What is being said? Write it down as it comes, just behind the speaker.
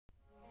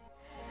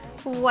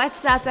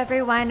What's up,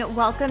 everyone?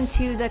 Welcome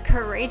to the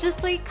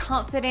Courageously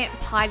Confident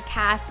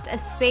podcast, a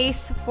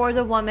space for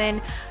the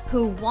woman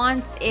who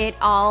wants it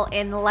all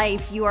in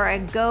life. You are a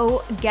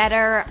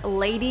go-getter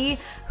lady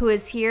who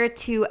is here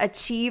to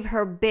achieve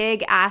her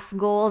big ass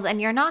goals, and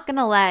you're not going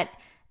to let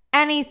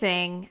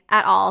anything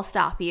at all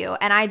stop you.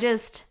 And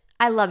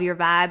I love your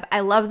vibe.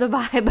 I love the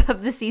vibe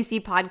of the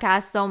CC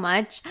podcast so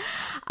much.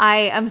 I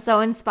am so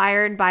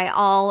inspired by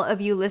all of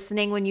you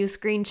listening when you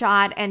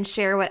screenshot and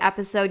share what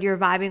episode you're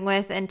vibing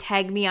with and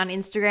tag me on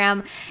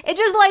Instagram. It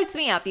just lights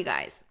me up, you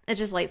guys. It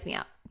just lights me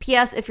up.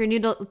 P.S. If you're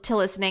new to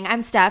listening,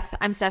 I'm Steph.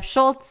 I'm Steph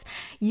Schultz,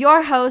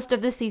 your host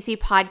of the CC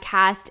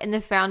podcast and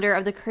the founder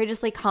of the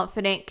Courageously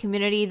Confident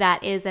community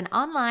that is an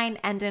online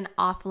and an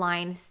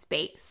offline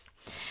space.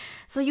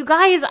 So you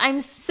guys, I'm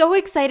so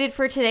excited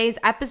for today's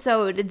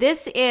episode.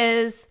 This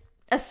is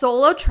a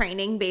solo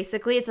training,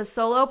 basically. It's a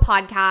solo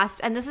podcast,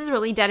 and this is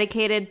really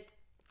dedicated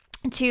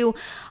to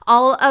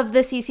all of the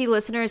CC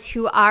listeners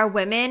who are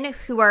women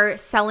who are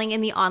selling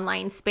in the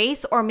online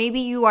space, or maybe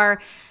you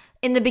are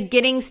in the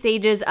beginning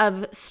stages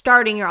of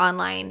starting your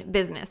online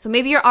business. So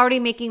maybe you're already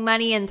making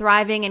money and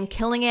thriving and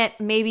killing it.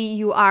 Maybe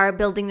you are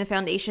building the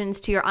foundations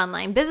to your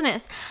online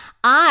business.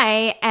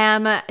 I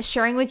am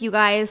sharing with you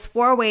guys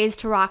 4 ways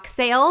to rock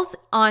sales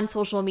on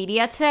social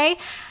media today.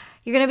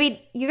 You're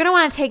going to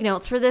want to take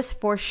notes for this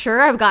for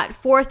sure. I've got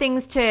 4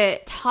 things to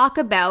talk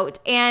about,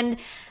 and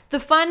the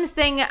fun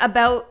thing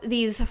about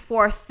these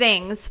 4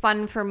 things,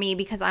 fun for me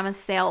because I'm a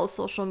sales,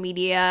 social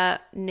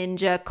media,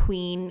 ninja,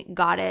 queen,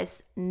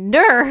 goddess,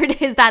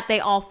 nerd, is that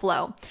they all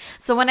flow.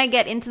 So when I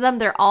get into them,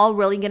 they're all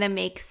really going to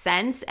make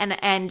sense.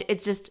 And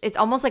it's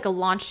almost like a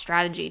launch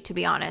strategy, to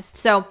be honest.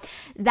 So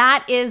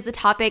that is the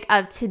topic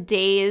of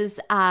today's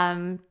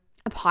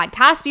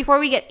podcast. Before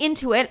we get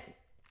into it,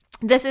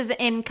 this is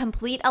in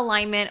complete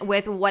alignment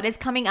with what is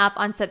coming up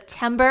on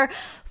September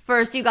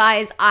 1st, you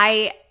guys.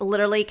 I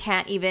literally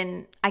can't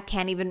even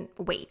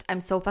wait. I'm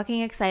so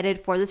fucking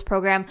excited for this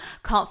program,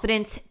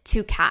 Confidence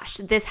to Cash.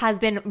 This has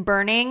been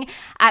burning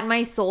at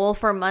my soul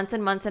for months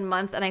and months and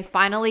months, and I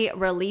finally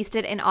released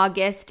it in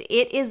August.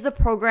 It is the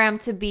program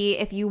to be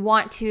if you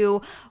want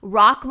to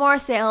rock more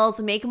sales,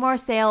 make more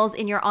sales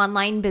in your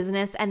online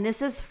business. And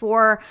this is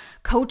for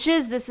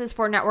coaches. This is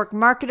for network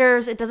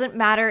marketers. It doesn't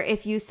matter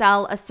if you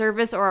sell a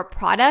service or a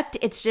product.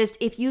 It's just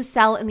if you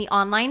sell in the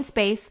online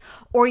space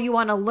or you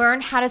want to learn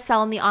how to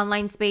sell in the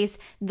online space,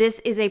 this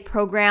is a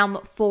program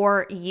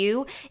for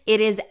you. It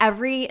is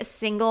every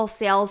single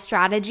sales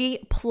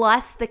strategy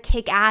plus the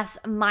kick-ass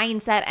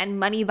mindset and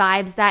money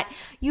vibes that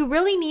you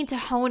really need to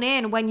hone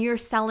in when you're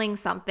selling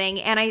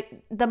something. And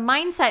the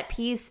mindset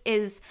piece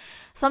is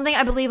something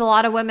I believe a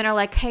lot of women are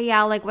like, hey,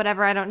 yeah, like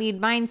whatever, I don't need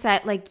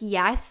mindset. Like,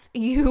 yes,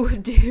 you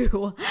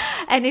do.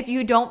 And if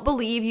you don't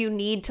believe you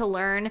need to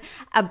learn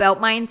about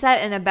mindset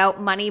and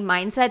about money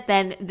mindset,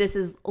 then this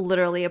is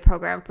literally a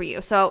program for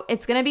you. So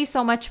it's going to be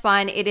so much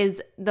fun. It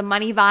is the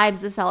money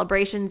vibes, the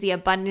celebrations, the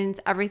abundance,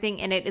 everything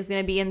in it is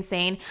going to be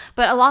insane.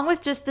 But along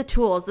with just the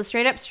tools, the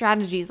straight up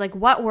strategies, like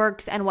what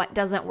works and what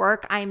doesn't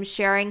work, I'm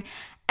sharing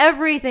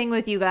everything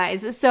with you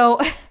guys. So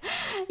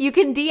you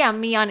can DM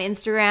me on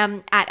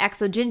Instagram at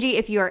exogingy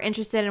if you are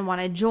interested and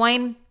want to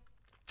join.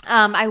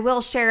 I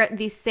will share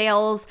the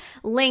sales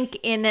link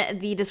in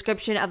the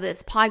description of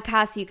this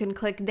podcast. You can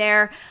click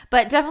there,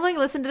 but definitely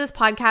listen to this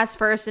podcast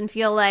first and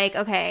feel like,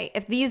 okay,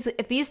 if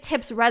these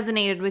tips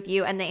resonated with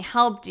you and they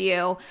helped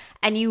you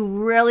and you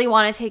really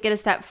want to take it a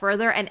step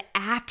further and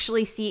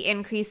actually see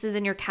increases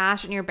in your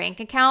cash in your bank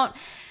account,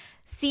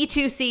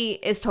 C2C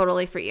is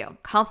totally for you.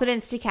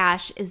 Confidence to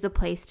Cash is the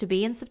place to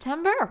be in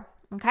September.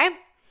 Okay.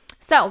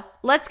 So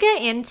let's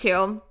get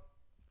into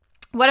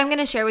what I'm going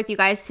to share with you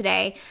guys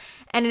today.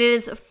 And it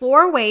is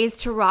 4 ways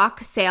to rock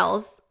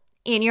sales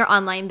in your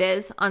online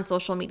biz on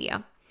social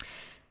media.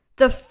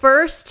 The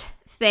first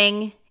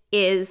thing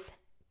is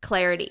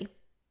clarity.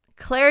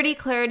 Clarity.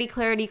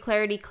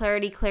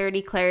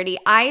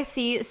 I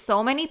see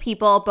so many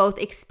people, both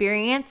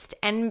experienced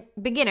and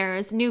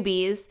beginners,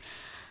 newbies,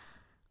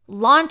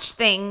 launch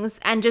things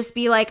and just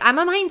be like, I'm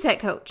a mindset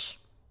coach.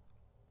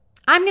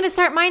 I'm going to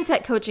start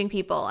mindset coaching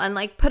people, and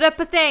like put up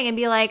a thing and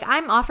be like,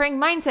 I'm offering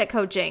mindset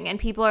coaching. And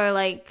people are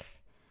like,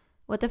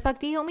 what the fuck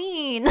do you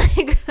mean?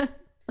 Like,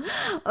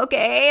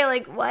 okay,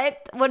 like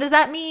what does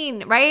that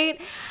mean? Right?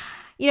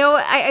 You know,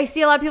 I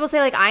see a lot of people say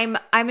like, I'm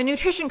a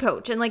nutrition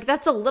coach, and like,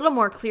 that's a little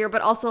more clear,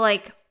 but also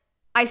like,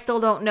 I still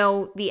don't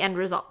know the end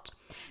result.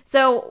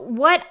 So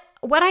what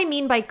I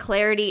mean by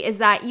clarity is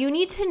that you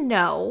need to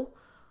know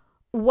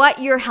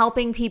what you're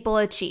helping people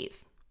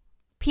achieve.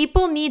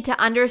 People need to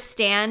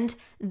understand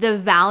the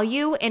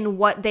value in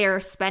what they are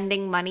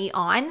spending money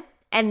on,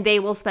 and they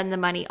will spend the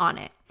money on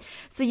it.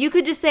 So you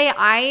could just say,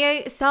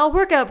 I sell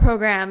workout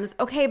programs.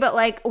 Okay, but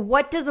like,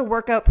 what does a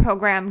workout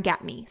program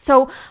get me?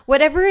 So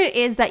whatever it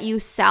is that you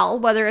sell,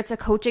 whether it's a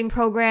coaching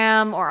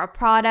program or a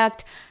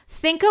product,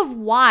 think of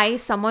why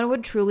someone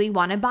would truly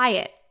want to buy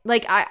it.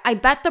 Like, I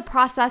bet the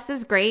process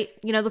is great.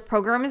 You know, the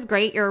program is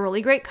great. You're a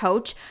really great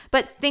coach,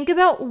 but think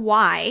about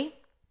why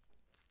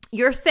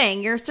your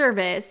thing, your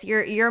service,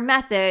 your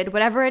method,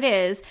 whatever it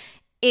is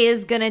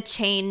going to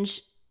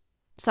change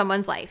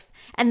someone's life.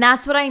 And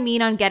that's what I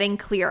mean on getting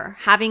clear,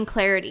 having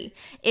clarity,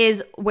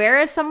 is where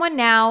is someone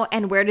now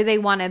and where do they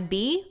want to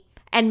be?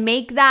 And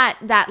make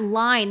that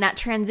line, that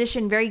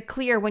transition very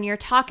clear. When you're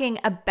talking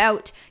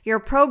about your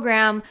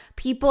program,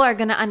 people are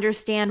going to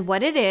understand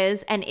what it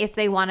is and if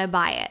they want to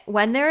buy it.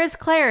 When there is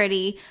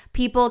clarity,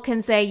 people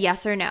can say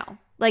yes or no.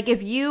 Like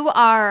if you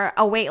are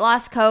a weight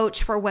loss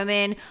coach for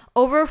women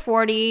over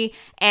 40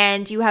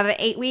 and you have an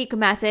 8-week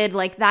method,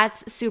 like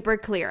that's super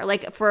clear.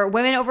 Like for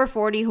women over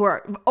 40 who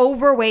are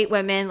overweight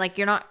women, like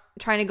you're not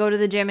trying to go to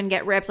the gym and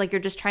get ripped, like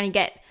you're just trying to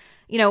get,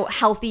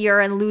 healthier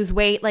and lose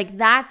weight. Like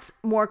that's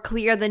more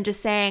clear than just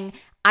saying,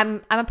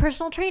 I'm a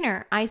personal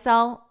trainer. I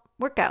sell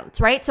workouts,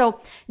 right? So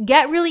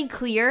get really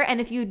clear. And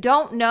if you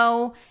don't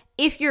know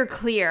if you're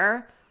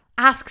clear,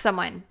 ask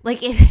someone. Like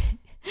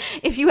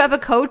if you have a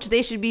coach,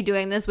 they should be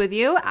doing this with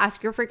you.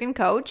 Ask your freaking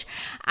coach,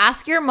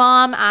 ask your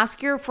mom,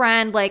 ask your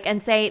friend,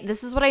 and say,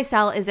 this is what I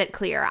sell. Is it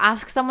clear?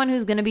 Ask someone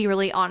who's going to be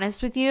really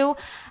honest with you,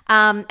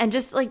 and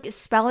just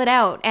spell it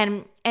out.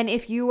 And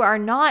if you are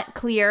not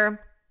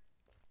clear,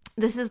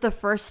 this is the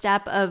first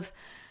step of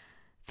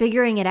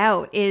figuring it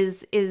out,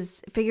 is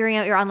figuring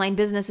out your online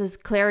business, is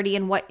clarity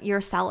in what you're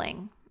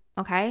selling.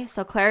 Okay,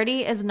 so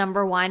clarity is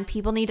number one.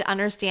 People need to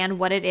understand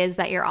what it is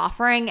that you're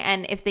offering.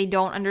 And if they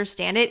don't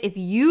understand it, if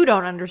you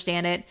don't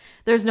understand it,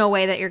 there's no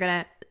way that you're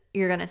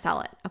going to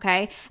sell it.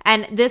 Okay.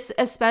 And this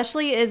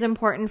especially is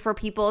important for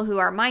people who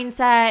are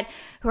mindset,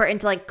 who are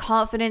into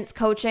confidence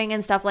coaching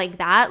and stuff like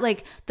that.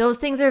 Like those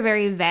things are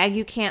very vague.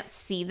 You can't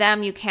see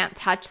them. You can't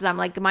touch them.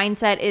 Like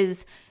mindset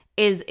is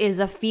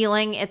a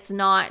feeling. It's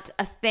not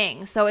a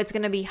thing. So it's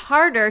going to be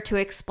harder to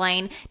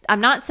explain.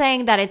 I'm not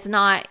saying that it's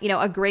not,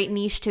 a great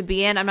niche to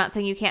be in. I'm not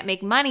saying you can't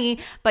make money,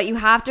 but you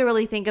have to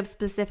really think of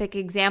specific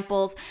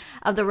examples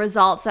of the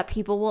results that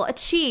people will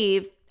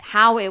achieve,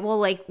 how it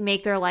will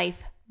make their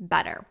life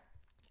better.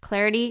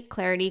 Clarity,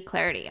 clarity,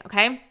 clarity.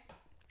 Okay.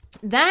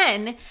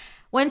 Then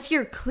once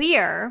you're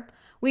clear,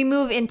 we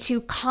move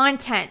into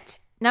content.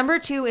 Number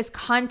 2 is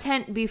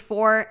content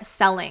before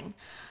selling.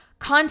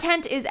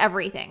 Content is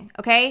everything,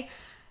 okay?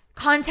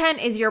 Content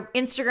is your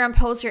Instagram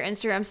posts, your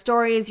Instagram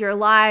stories, your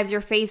lives,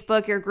 your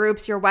Facebook, your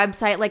groups, your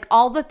website,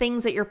 all the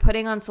things that you're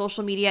putting on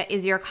social media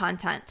is your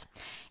content.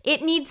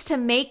 It needs to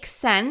make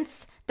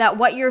sense that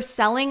what you're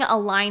selling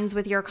aligns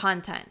with your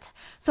content.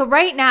 So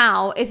right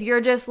now, if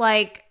you're just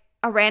a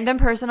random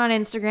person on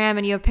Instagram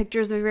and you have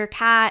pictures of your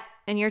cat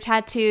and your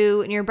tattoo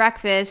and your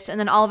breakfast, and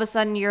then all of a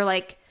sudden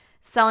you're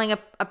selling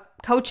a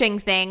coaching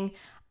thing,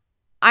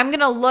 I'm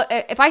going to look,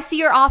 if I see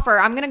your offer,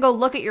 I'm going to go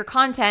look at your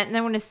content, and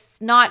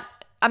then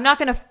I'm not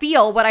going to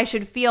feel what I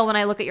should feel when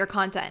I look at your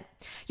content.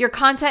 Your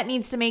content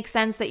needs to make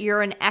sense that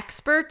you're an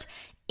expert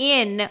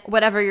in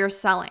whatever you're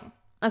selling.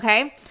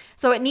 Okay?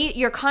 So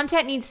your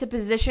content needs to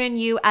position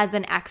you as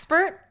an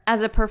expert,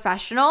 as a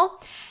professional,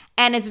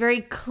 and it's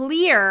very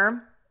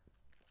clear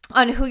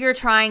on who you're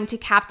trying to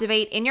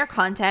captivate in your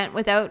content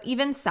without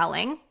even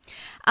selling.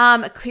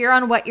 Clear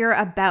on what you're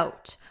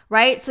about.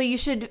 Right? So you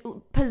should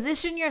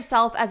position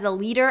yourself as a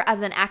leader,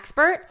 as an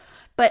expert,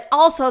 but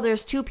also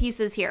there's 2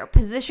 pieces here.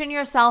 Position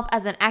yourself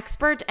as an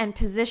expert and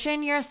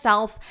position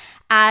yourself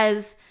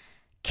as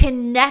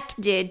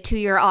connected to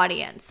your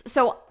audience.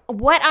 So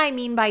what I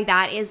mean by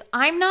that is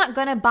I'm not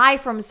going to buy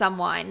from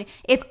someone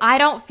if I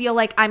don't feel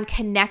like I'm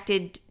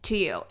connected to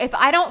you. If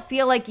I don't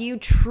feel like you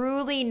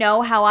truly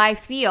know how I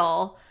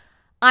feel,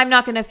 I'm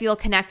not going to feel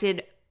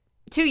connected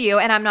to you,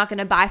 and I'm not going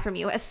to buy from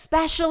you,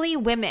 especially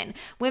women.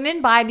 Women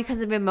buy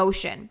because of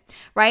emotion,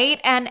 right?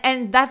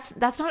 And that's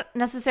not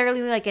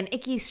necessarily an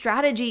icky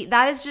strategy.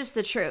 That is just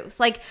the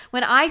truth.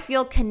 When I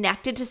feel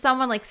connected to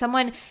someone,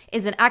 someone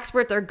is an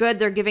expert, they're good,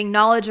 they're giving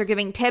knowledge, they're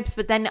giving tips,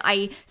 but then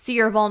I see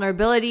your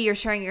vulnerability, you're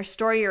sharing your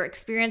story, your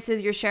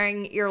experiences, you're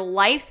sharing your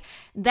life,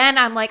 then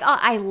I'm oh,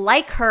 I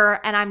like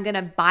her and I'm going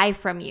to buy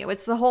from you.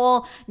 It's the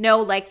whole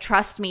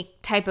trust me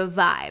type of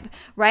vibe,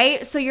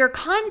 right? So your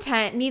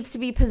content needs to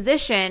be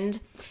positioned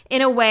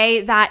in a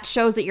way that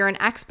shows that you're an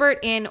expert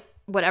in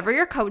whatever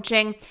you're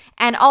coaching,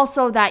 and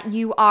also that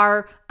you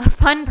are a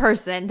fun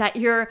person, that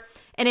you're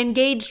an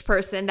engaged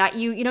person, that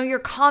you're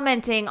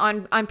commenting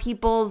on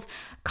people's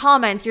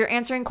comments, you're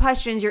answering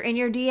questions, you're in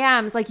your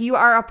DMs, you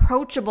are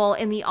approachable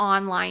in the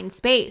online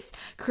space.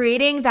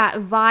 Creating that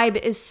vibe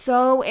is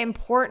so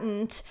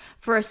important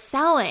for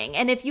selling.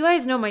 And if you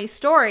guys know my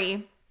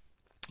story,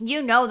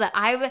 you know that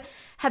I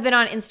have been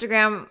on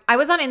Instagram. I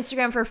was on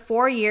Instagram for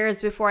 4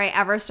 years before I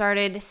ever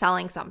started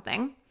selling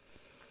something.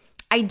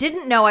 I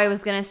didn't know I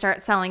was going to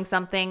start selling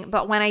something,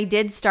 but when I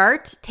did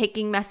start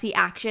taking messy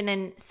action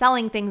and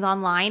selling things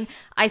online,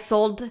 I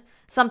sold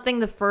something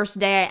the first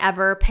day I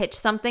ever pitched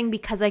something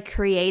because I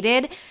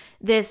created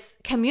this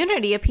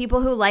community of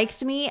people who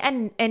liked me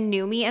and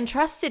knew me and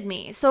trusted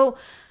me. So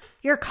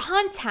your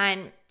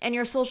content and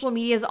your social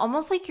media is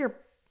almost like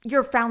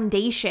your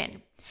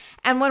foundation.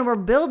 And when we're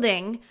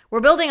building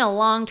a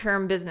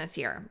long-term business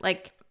here.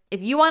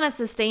 if you want a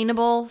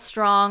sustainable,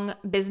 strong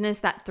business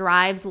that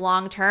thrives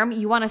long-term,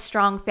 you want a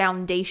strong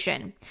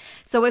foundation.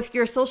 So if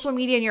your social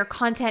media and your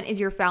content is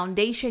your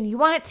foundation, you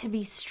want it to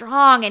be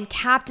strong and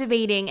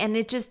captivating and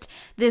it just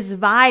this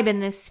vibe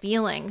and this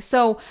feeling.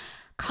 So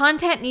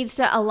content needs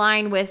to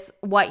align with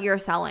what you're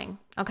selling,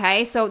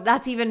 okay? So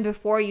that's even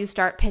before you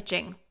start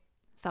pitching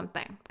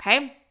something,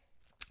 okay?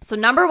 So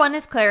number 1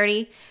 is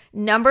clarity.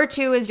 Number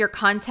 2 is your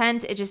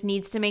content. It just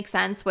needs to make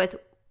sense with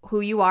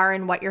who you are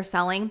and what you're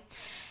selling.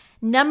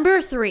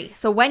 Number 3,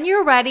 so when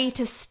you're ready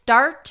to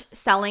start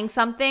selling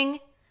something,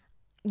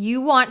 you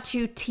want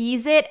to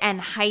tease it and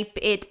hype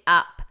it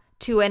up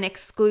to an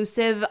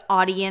exclusive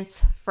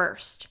audience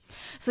first.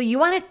 So you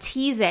want to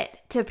tease it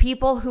to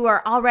people who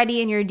are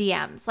already in your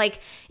DMs.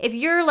 Like if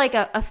you're like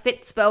a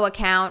Fitspo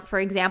account,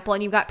 for example,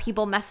 and you've got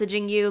people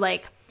messaging you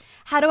like,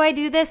 how do I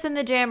do this in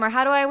the gym? Or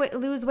how do I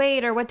lose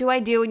weight? Or what do I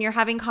do? And you're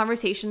having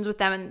conversations with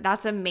them and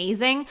that's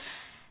amazing.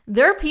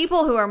 They're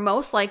people who are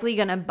most likely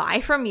going to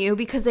buy from you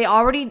because they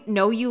already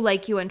know you,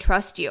 like you, and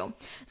trust you.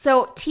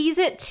 So tease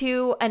it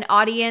to an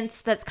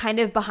audience that's kind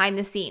of behind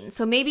the scenes.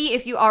 So maybe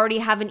if you already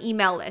have an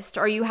email list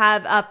or you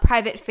have a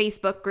private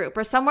Facebook group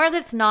or somewhere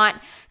that's not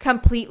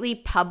completely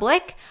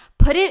public,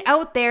 put it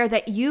out there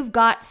that you've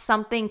got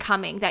something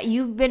coming, that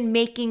you've been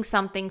making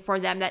something for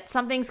them, that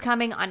something's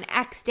coming on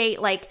X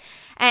date.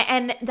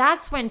 And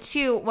that's when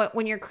too,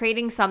 when you're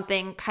creating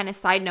something, kind of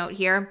side note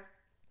here,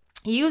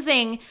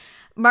 using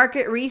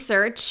market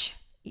research,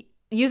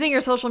 using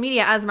your social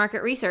media as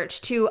market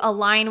research to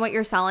align what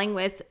you're selling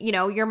with,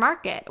 your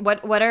market.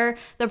 What are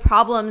the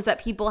problems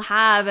that people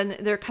have and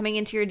they're coming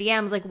into your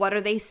DMs? Like, what are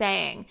they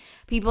saying?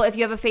 People, if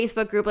you have a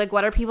Facebook group, like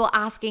what are people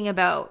asking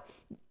about?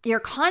 Your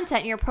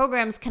content, your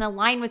programs can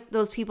align with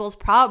those people's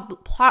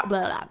problems.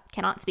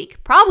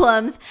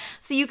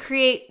 So you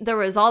create the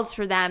results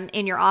for them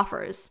in your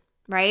offers,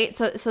 right?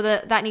 So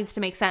that needs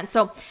to make sense.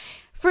 So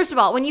first of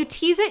all, when you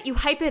tease it, you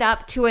hype it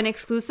up to an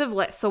exclusive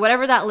list. So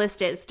whatever that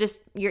list is, just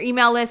your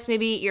email list,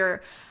 maybe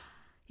your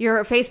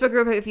Facebook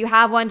group if you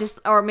have one,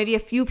 or maybe a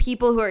few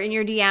people who are in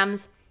your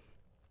DMs,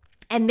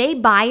 and they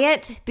buy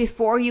it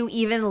before you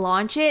even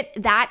launch it.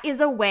 That is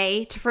a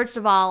way to, first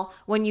of all,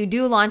 when you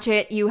do launch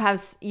it,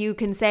 you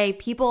can say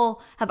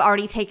people have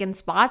already taken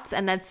spots,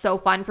 and that's so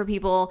fun for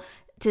people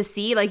to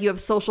see. Like you have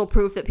social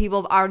proof that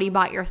people have already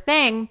bought your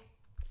thing.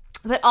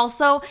 But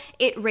also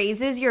it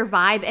raises your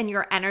vibe and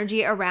your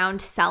energy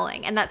around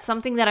selling. And that's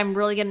something that I'm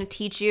really going to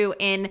teach you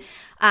in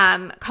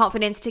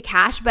Confidence to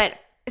Cash. But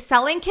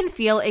selling can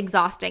feel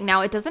exhausting.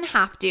 Now, it doesn't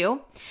have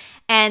to.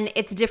 And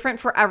it's different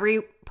for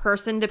every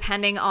person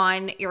depending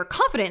on your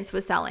confidence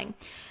with selling.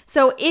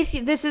 So if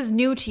this is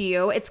new to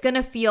you, it's going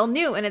to feel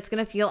new and it's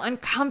going to feel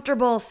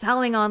uncomfortable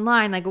selling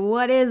online. Like,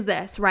 what is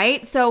this,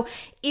 right? So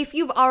if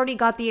you've already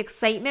got the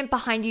excitement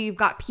behind you, you've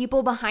got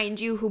people behind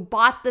you who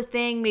bought the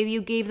thing, maybe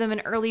you gave them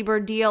an early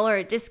bird deal or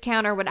a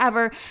discount or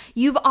whatever,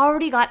 you've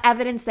already got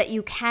evidence that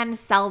you can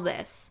sell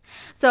this.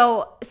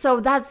 So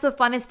that's the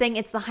funnest thing.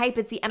 It's the hype,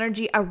 it's the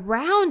energy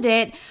around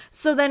it.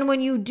 So then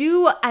when you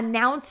do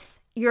announce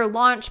your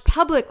launch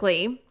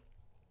publicly,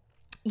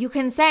 you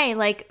can say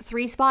like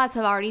 3 spots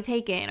have already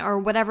taken or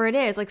whatever it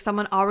is, like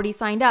someone already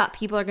signed up.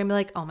 People are going to be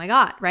like, oh my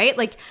God, right?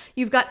 Like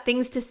you've got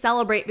things to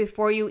celebrate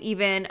before you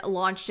even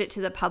launched it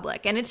to the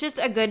public. And it's just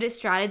a good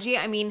strategy.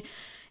 I mean,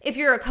 if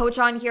you're a coach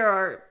on here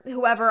or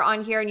whoever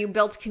on here and you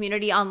built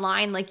community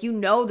online, like,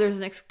 there's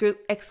an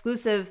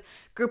exclusive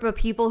group of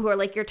people who are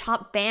like your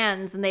top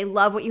fans and they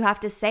love what you have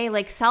to say,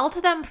 like sell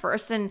to them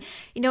first and,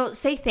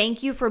 say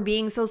thank you for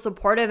being so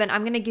supportive and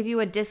I'm going to give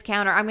you a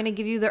discount or I'm going to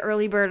give you the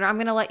early bird or I'm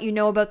going to let you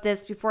know about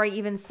this before I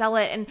even sell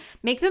it and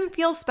make them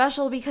feel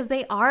special because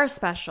they are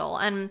special.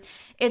 And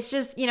it's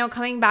just,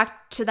 coming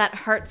back to that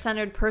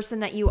heart-centered person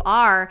that you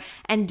are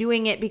and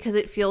doing it because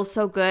it feels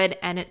so good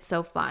and it's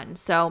so fun.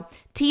 So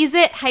tease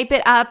it, hype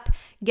it up,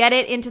 get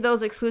it into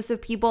those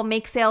exclusive people,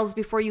 make sales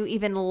before you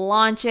even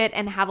launch it,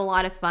 and have a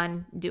lot of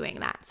fun doing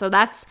that. So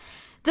that's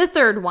the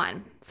third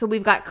one. So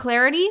we've got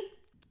clarity,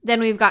 then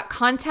we've got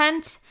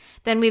content,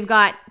 then we've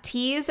got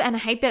tease and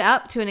hype it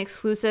up to an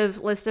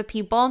exclusive list of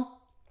people.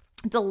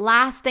 The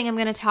last thing I'm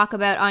going to talk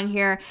about on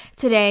here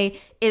today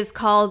is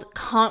called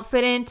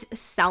confident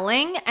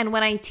selling. And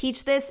when I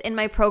teach this in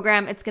my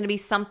program, it's going to be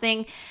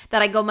something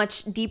that I go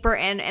much deeper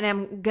in, and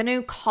I'm going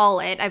to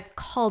I've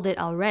called it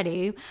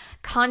already,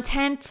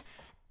 content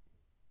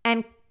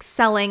and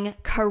selling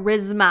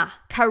charisma,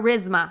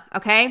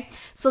 okay?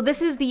 So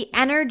this is the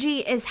energy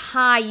is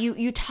high.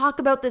 You talk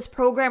about this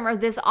program or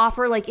this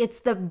offer like it's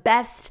the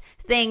best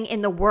thing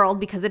in the world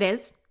because it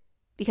is.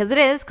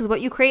 Because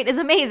what you create is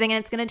amazing and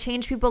it's going to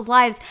change people's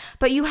lives.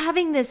 But you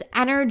having this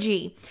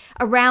energy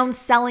around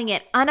selling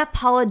it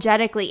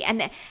unapologetically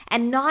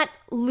and not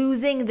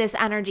losing this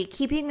energy,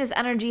 keeping this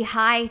energy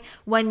high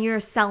when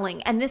you're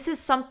selling. And this is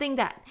something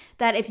that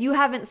if you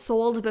haven't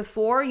sold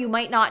before, you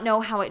might not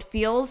know how it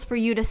feels for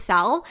you to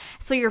sell.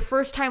 So your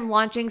first time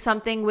launching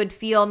something would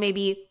feel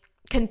maybe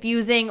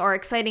confusing or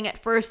exciting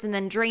at first and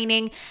then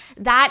draining.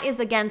 That is,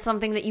 again,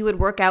 something that you would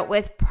work out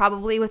with,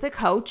 probably with a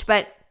coach,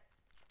 but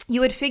you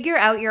would figure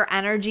out your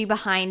energy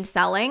behind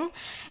selling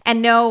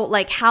and know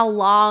like how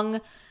long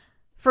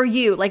for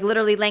you, like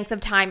literally length of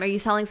time. Are you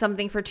selling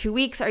something for 2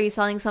 weeks? Are you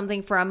selling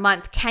something for a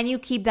month? Can you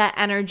keep that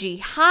energy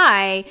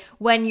high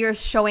when you're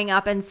showing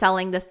up and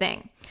selling the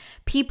thing?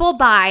 People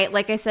buy,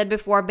 like I said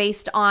before,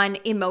 based on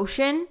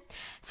emotion.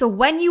 So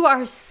when you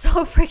are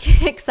so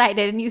freaking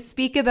excited and you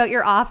speak about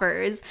your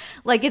offers,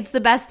 like it's the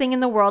best thing in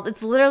the world.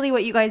 It's literally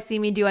what you guys see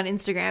me do on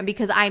Instagram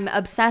because I'm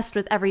obsessed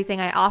with everything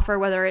I offer,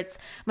 whether it's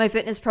my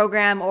fitness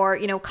program or,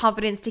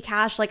 Confidence to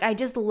Cash. Like I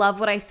just love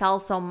what I sell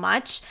so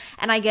much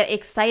and I get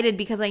excited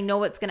because I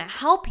know it's going to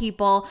help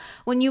people.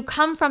 When you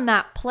come from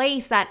that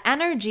place, that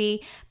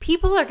energy,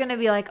 people are going to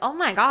be like, oh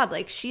my God,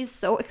 like she's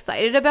so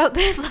excited about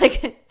this.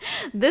 Like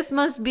this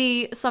must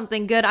be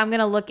something good. I'm going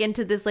to look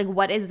into this. Like,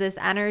 what is this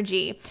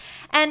energy?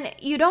 And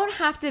you don't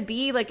have to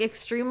be like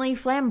extremely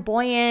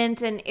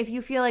flamboyant. And if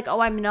you feel like, oh,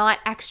 I'm not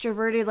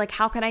extroverted, like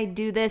how can I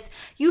do this?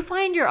 You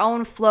find your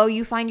own flow,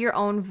 you find your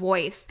own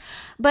voice.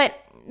 But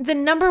the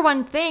number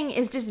one thing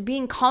is just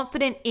being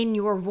confident in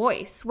your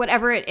voice,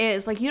 whatever it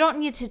is. Like you don't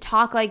need to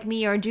talk like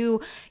me or do,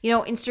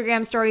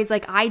 Instagram stories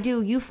like I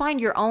do. You find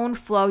your own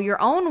flow,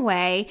 your own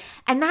way,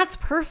 and that's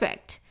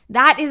perfect.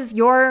 That is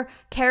your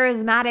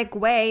charismatic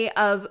way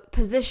of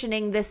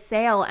positioning this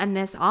sale and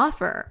this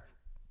offer.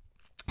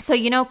 So,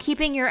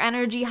 keeping your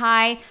energy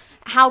high,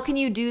 how can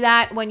you do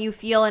that when you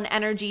feel an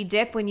energy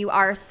dip when you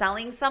are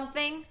selling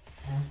something?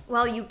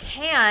 Well, you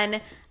can,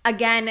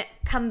 again,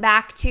 come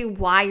back to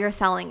why you're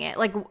selling it.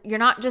 Like, you're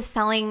not just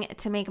selling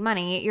to make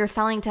money, you're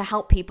selling to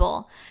help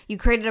people. You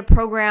created a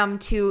program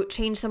to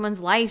change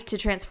someone's life, to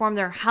transform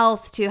their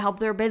health, to help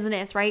their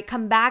business, right?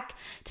 Come back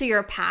to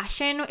your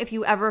passion if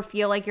you ever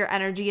feel like your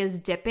energy is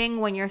dipping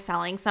when you're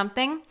selling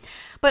something.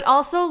 But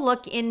also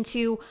look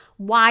into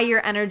why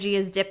your energy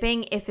is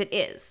dipping if it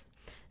is.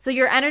 So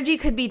your energy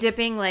could be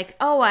dipping like,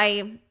 oh,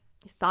 I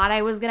thought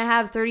I was going to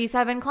have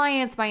 37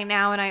 clients by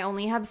now and I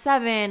only have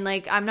 7.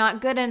 Like I'm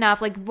not good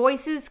enough. Like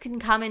voices can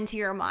come into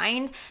your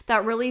mind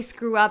that really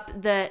screw up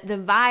the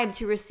vibe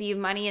to receive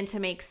money and to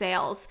make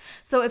sales.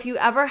 So if you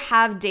ever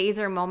have days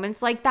or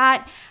moments like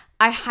that,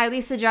 I highly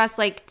suggest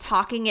like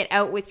talking it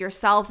out with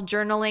yourself,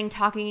 journaling,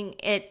 talking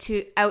it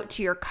out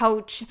to your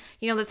coach.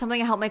 That's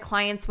something I help my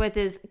clients with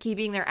is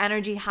keeping their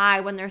energy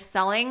high when they're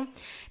selling,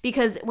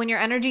 because when your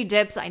energy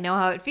dips, I know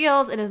how it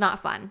feels. It is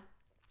not fun.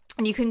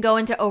 And you can go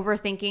into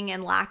overthinking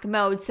and lack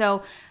mode.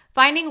 So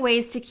finding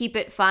ways to keep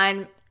it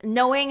fun,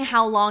 knowing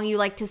how long you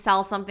like to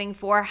sell something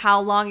for,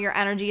 how long your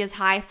energy is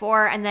high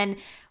for, and then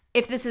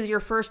if this is your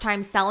first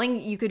time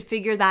selling, you could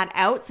figure that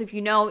out. So if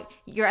you know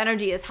your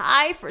energy is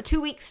high for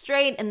 2 weeks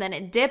straight and then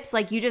it dips,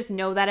 like you just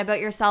know that about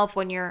yourself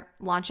when you're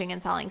launching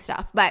and selling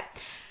stuff. But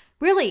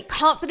really,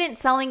 confident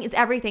selling is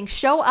everything.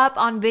 Show up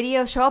on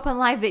video, show up on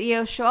live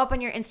video, show up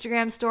on your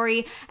Instagram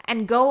story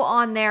and go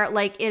on there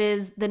like it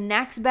is the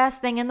next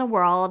best thing in the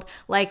world.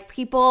 Like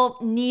people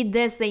need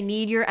this. They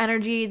need your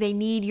energy. They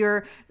need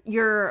your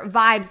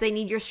vibes. They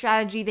need your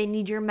strategy. They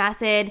need your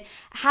method.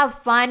 Have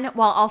fun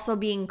while also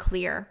being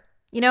clear.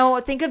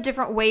 Think of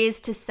different ways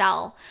to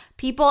sell.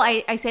 People,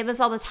 I say this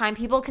all the time,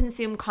 people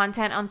consume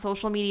content on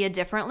social media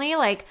differently.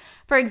 Like,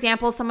 for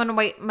example, someone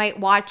might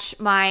watch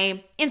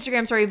my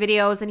Instagram story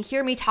videos and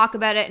hear me talk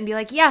about it and be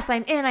like, yes,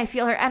 I'm in, I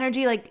feel her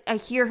energy, like I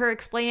hear her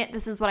explain it,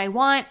 this is what I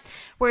want.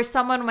 Where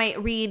someone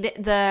might read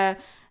the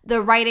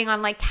writing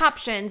on like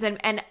captions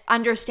and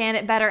understand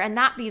it better and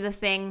that be the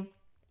thing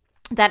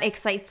that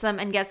excites them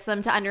and gets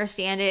them to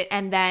understand it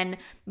and then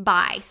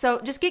buy.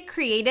 So just get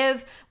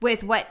creative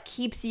with what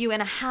keeps you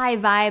in a high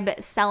vibe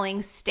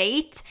selling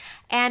state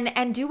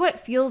and do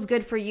what feels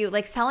good for you.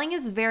 Like selling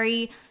is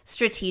very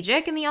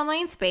strategic in the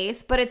online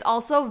space, but it's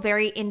also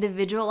very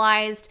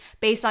individualized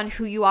based on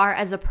who you are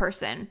as a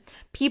person.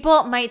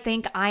 People might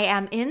think I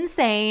am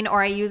insane,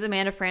 or I use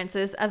Amanda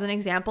Frances as an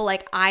example.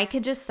 Like I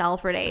could just sell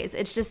for days.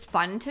 It's just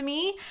fun to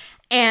me.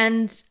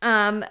 And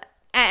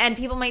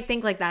people might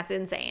think like that's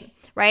insane.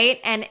 Right?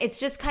 And it's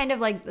just kind of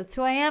like, that's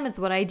who I am. It's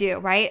what I do,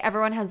 right?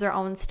 Everyone has their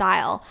own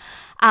style.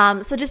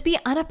 So just be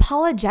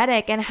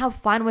unapologetic and have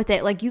fun with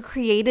it. Like you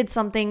created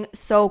something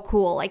so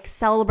cool. Like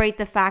celebrate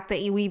the fact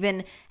that you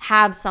even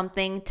have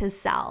something to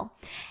sell.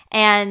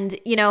 And,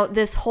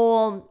 this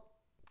whole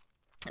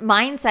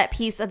mindset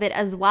piece of it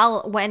as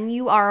well. When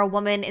you are a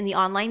woman in the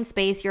online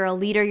space, you're a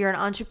leader, you're an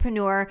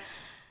entrepreneur,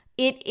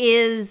 it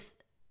is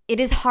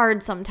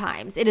hard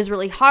sometimes. It is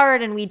really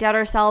hard and we doubt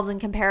ourselves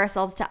and compare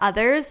ourselves to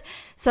others.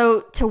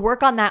 So to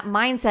work on that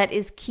mindset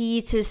is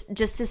key to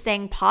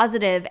staying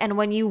positive. And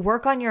when you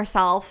work on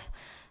yourself,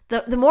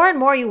 the more and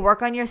more you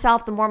work on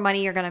yourself, the more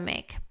money you're going to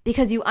make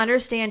because you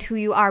understand who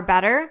you are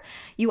better.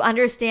 You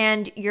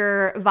understand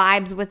your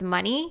vibes with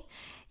money.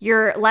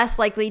 You're less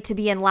likely to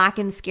be in lack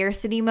and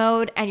scarcity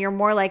mode, and you're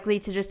more likely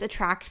to just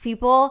attract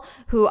people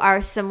who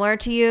are similar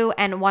to you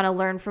and want to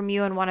learn from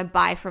you and want to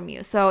buy from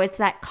you. So it's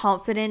that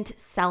confident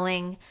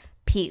selling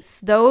piece.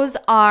 Those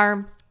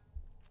are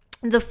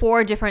the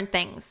 4 different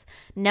things.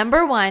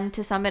 Number 1,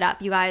 to sum it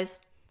up, you guys,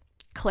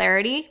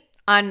 clarity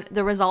on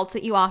the results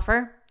that you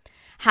offer,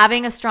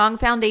 having a strong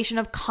foundation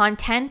of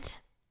content,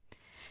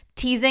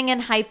 teasing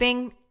and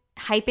hyping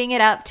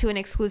it up to an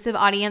exclusive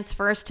audience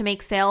first to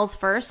make sales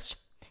first,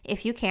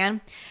 if you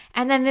can.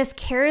 And then this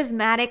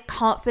charismatic,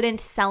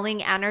 confident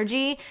selling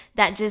energy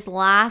that just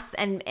lasts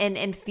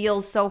and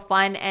feels so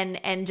fun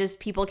and just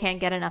people can't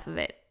get enough of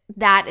it.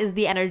 That is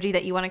the energy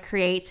that you want to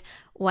create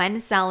when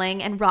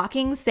selling and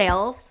rocking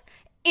sales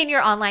in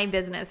your online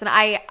business. And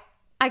I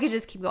could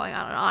just keep going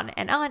on and on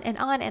and on and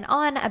on and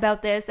on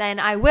about this, and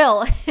I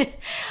will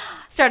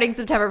starting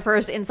September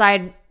 1st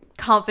inside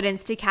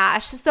Confidence to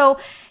Cash. So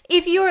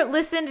if you're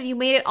listened and you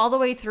made it all the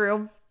way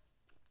through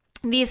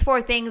these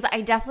 4 things,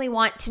 I definitely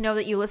want to know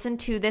that you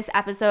listened to this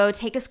episode.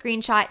 Take a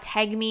screenshot,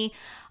 tag me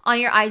on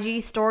your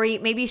IG story,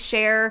 maybe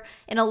share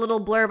in a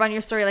little blurb on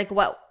your story like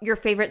what your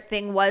favorite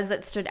thing was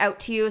that stood out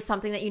to you,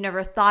 something that you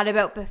never thought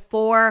about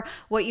before,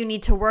 what you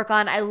need to work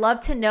on. I love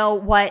to know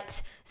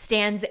what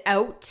stands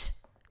out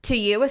to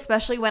you,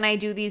 especially when I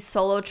do these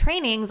solo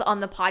trainings on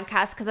the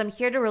podcast, because I'm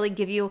here to really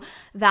give you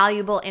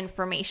valuable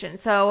information.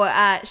 So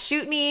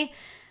shoot me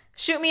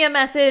a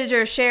message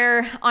or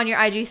share on your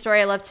IG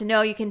story. I love to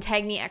know. You can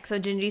tag me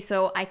XOGingy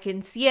so I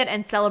can see it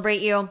and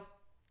celebrate you.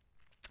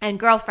 And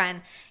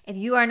girlfriend, if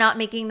you are not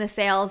making the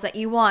sales that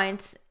you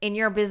want in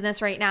your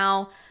business right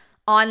now,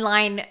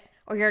 online,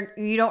 or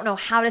you don't know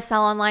how to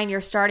sell online, you're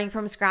starting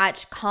from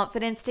scratch,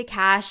 Confidence to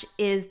Cash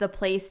is the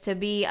place to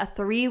be. A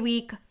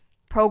 3-week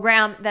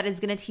program that is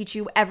going to teach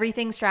you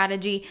everything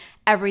strategy,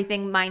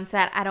 everything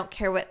mindset. I don't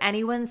care what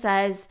anyone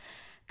says.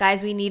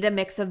 Guys, we need a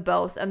mix of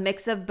both. A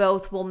mix of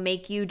both will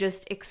make you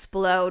just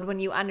explode. When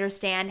you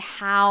understand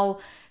how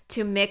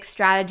to mix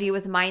strategy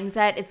with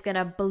mindset, it's going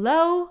to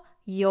blow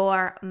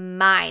your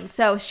mind.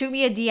 So shoot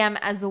me a DM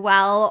as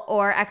well,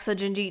 or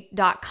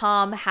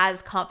xogingy.com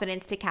has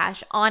Confidence to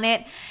Cash on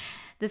it.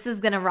 This is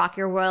going to rock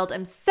your world.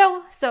 I'm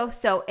so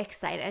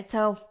excited.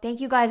 So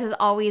thank you guys as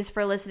always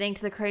for listening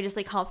to the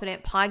Courageously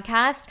Confident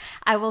podcast.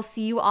 I will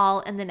see you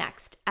all in the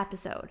next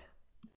episode.